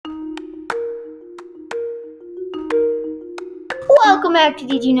Welcome back to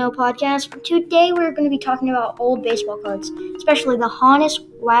the Did You Know podcast. Today we're going to be talking about old baseball cards, especially the Honus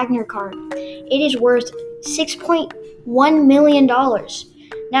Wagner card. It is worth $6.1 million.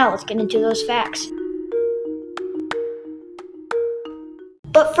 Now let's get into those facts.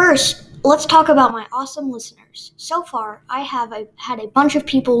 But first, let's talk about my awesome listeners. So far, I have had a bunch of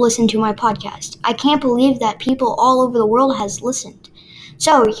people listen to my podcast. I can't believe that people all over the world has listened.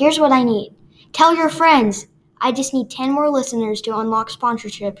 So here's what I need. Tell your friends. I just need 10 more listeners to unlock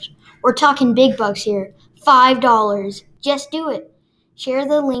sponsorships. We're talking big bucks here. $5. Just do it. Share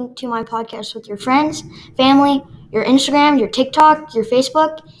the link to my podcast with your friends, family, your Instagram, your TikTok, your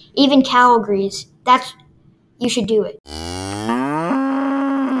Facebook. Even Cal agrees. You should do it.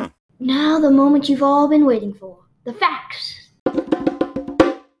 Now the moment you've all been waiting for. The facts.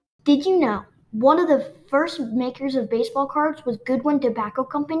 Did you know one of the first makers of baseball cards was Goodwin Tobacco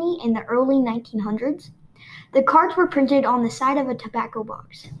Company in the early 1900s? The cards were printed on the side of a tobacco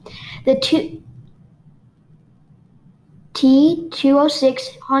box. The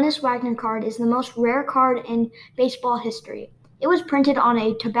T206 Honus Wagner card is the most rare card in baseball history. It was printed on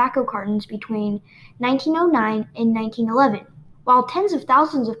a tobacco cartons between 1909 and 1911. While tens of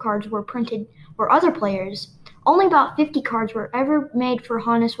thousands of cards were printed for other players, only about 50 cards were ever made for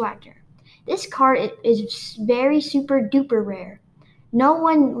Honus Wagner. This card is very super duper rare. No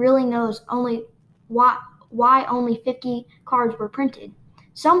one really knows why only 50 cards were printed.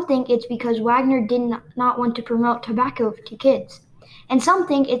 Some think it's because Wagner did not want to promote tobacco to kids. And some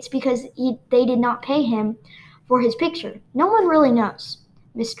think it's because they did not pay him for his picture. No one really knows.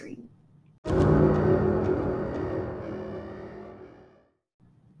 Mystery.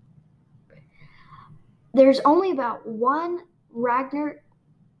 There's only about one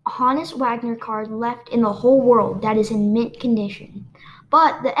Honus Wagner card left in the whole world that is in mint condition.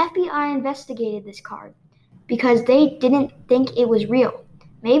 But the FBI investigated this card because they didn't think it was real.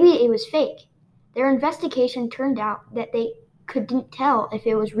 Maybe it was fake. Their investigation turned out that they couldn't tell if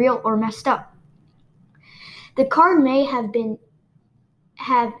it was real or messed up. The card may have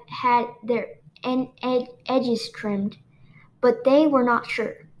had their edges trimmed, but they were not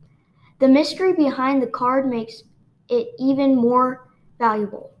sure. The mystery behind the card makes it even more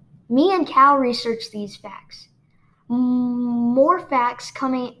valuable. Me and Cal researched these facts. More facts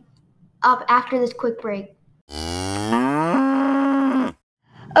coming up after this quick break.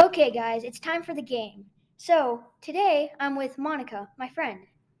 Okay, guys, it's time for the game. So, today I'm with Monica, my friend.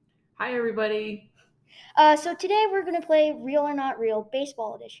 Hi, everybody. So today we're going to play Real or Not Real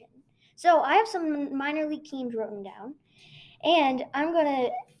Baseball Edition. So I have some minor league teams written down, and I'm going to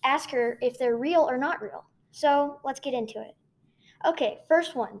ask her if they're real or not real. So let's get into it. Okay,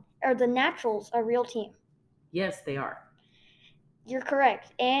 first one. Are the Naturals a real team? Yes, they are. You're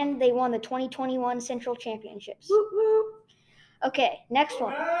correct. And they won the 2021 Central Championships. Whoop, whoop. Okay, next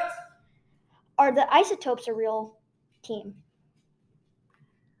one. Are the Isotopes a real team?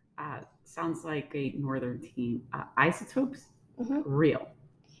 Sounds like a northern team. Isotopes? Mm-hmm. Real.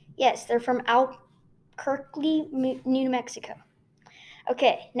 Yes, they're from Albuquerque, New Mexico.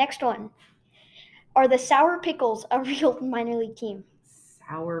 Okay, next one. Are the Sour Pickles a real minor league team?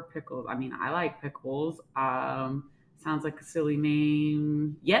 Sour Pickles. I mean, I like pickles. Sounds like a silly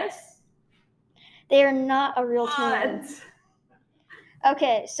name. Yes? They are not a real team.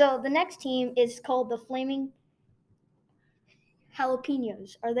 Okay, so the next team is called the Flaming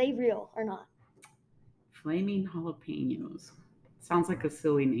Jalapenos. Are they real or not? Flaming Jalapenos. Sounds like a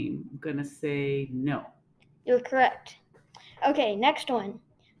silly name. I'm going to say no. You're correct. Okay, next one.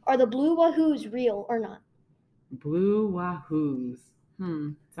 Are the Blue Wahoos real or not? Blue Wahoos.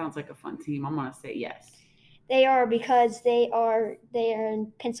 Sounds like a fun team. I'm going to say yes. They are because they are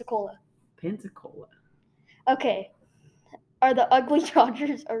in Pensacola. Pensacola. Okay. Are the Ugly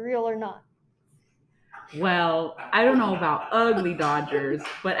Dodgers real or not? Well, I don't know about ugly Dodgers,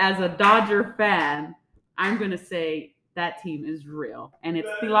 but as a Dodger fan, I'm going to say that team is real. And it's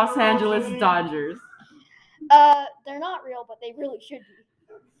the Los Angeles Dodgers. They're not real, but they really should be.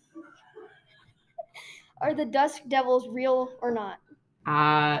 Are the Dusk Devils real or not?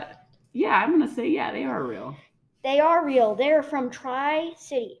 Yeah, I'm going to say, yeah, they are real. They are real. They're from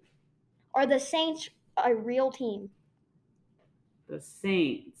Tri-City. Are the Saints a real team? The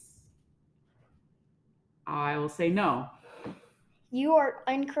Saints. I will say no. You are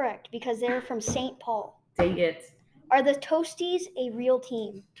incorrect because they're from St. Paul. Dang it. Are the Toasties a real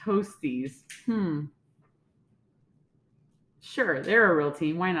team? Toasties. Sure, they're a real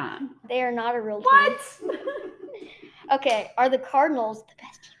team. Why not? They are not a real team. What? Okay, are the Cardinals, the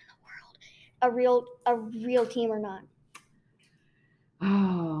best team in the world, a real team or not?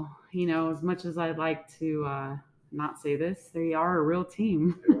 Oh, as much as I'd like to not say this. They are a real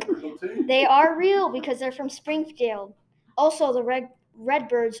team. They are real because they're from Springfield. Also, the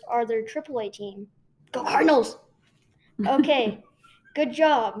Redbirds are their AAA team. Go Cardinals! Okay, good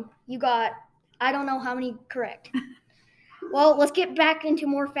job. You got, I don't know how many correct. Well, let's get back into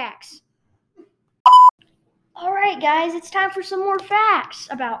more facts. All right, guys, it's time for some more facts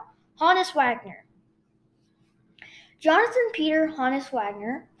about Honus Wagner. Jonathan Peter Honus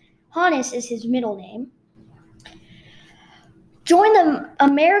Wagner, Honus is his middle name, joined the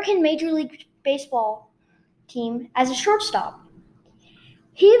American Major League Baseball team as a shortstop.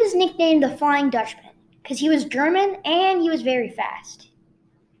 He was nicknamed the Flying Dutchman because he was German and he was very fast.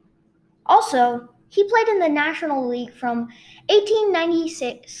 Also, he played in the National League from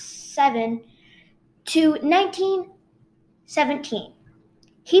 1897 to 1917.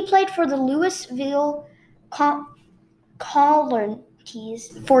 He played for the Louisville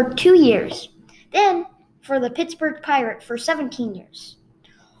Colonies for 2 years, then for the Pittsburgh Pirates for 17 years.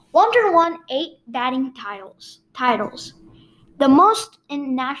 Wagner won 8 batting titles, the most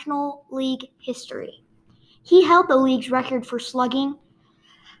in National League history. He held the league's record for slugging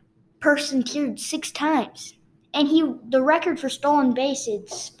percentage 6 times, and the record for stolen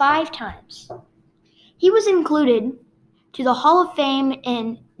bases 5 times. He was included to the Hall of Fame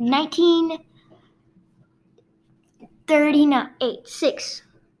in 1936.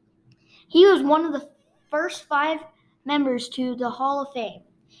 He was one of the first 5 members to the Hall of Fame.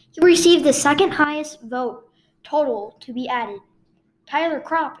 He received the second highest vote total to be added. Tyler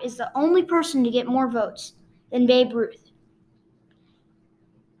Kropp is the only person to get more votes than Babe Ruth.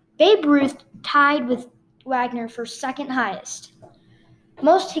 Babe Ruth tied with Wagner for second highest.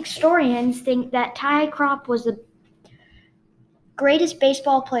 Most historians think that Ty Kropp was the greatest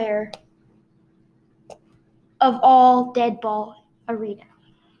baseball player of all dead ball arena.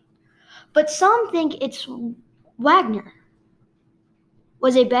 But some think it's Wagner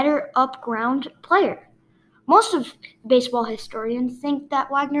was a better up-ground player. Most of baseball historians think that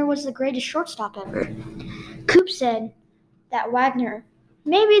Wagner was the greatest shortstop ever. Coop said that Wagner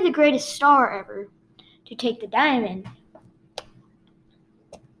may be the greatest star ever to take the diamond.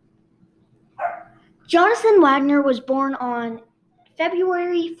 Jonathan Wagner was born on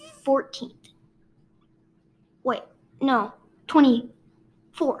February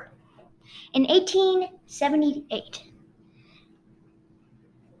 24 in 1878.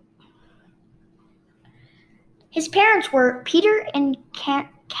 His parents were Peter and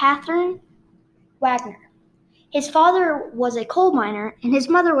Catherine Wagner. His father was a coal miner and his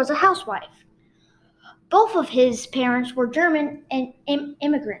mother was a housewife. Both of his parents were German and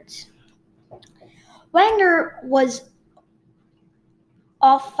immigrants. Wagner was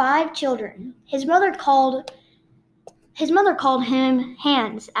of 5 children. His mother called him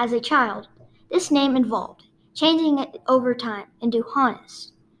Hans as a child. This name evolved, changing it over time into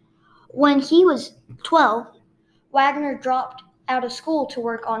Hannes. When he was 12, Wagner dropped out of school to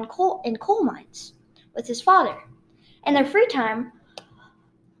work in coal mines with his father. In their free time,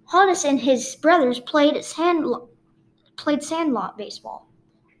 Hannes and his brothers played sandlot baseball.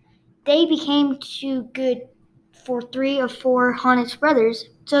 They became too good for 3 of 4 Hannes brothers,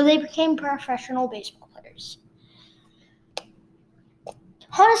 so they became professional baseball players.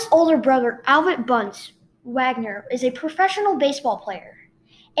 Hannes' older brother, Albert Bunce Wagner, is a professional baseball player.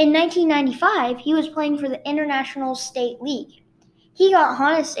 In 1995, he was playing for the International State League. He got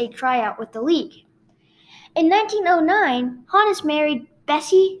Hannes a tryout with the league. In 1909, Hannes married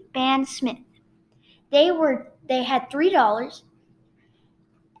Bessie Ban Smith. They had 3 daughters,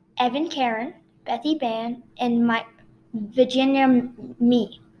 Evan Karen, Bethy Ban, and Virginia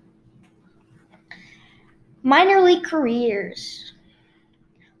Mee. Minor league careers.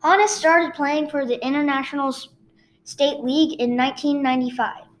 Hannes started playing for the International State League in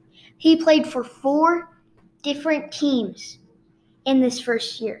 1995. He played for 4 different teams in this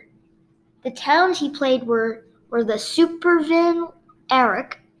first year. The towns he played were the Superville,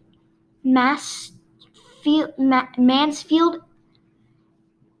 Eric, Mansfield,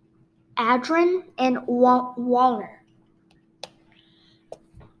 Adrian, and Walner.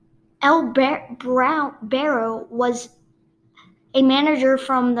 Al Barrow was a manager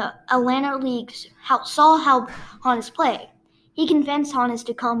from the Atlanta League, saw how Hannes played. He convinced Hannes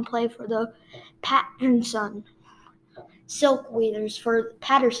to come play for the Patterson Silkweavers for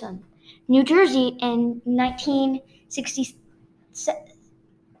Patterson, New Jersey in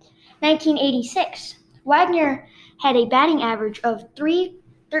 1986. Wagner had a batting average of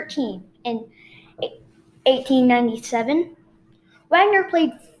 .313 in 1897. Wagner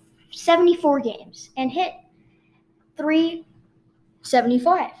played 74 games and hit .375.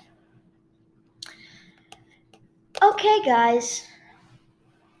 Okay, guys.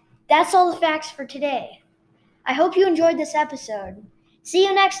 That's all the facts for today. I hope you enjoyed this episode. See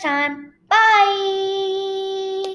you next time. Bye!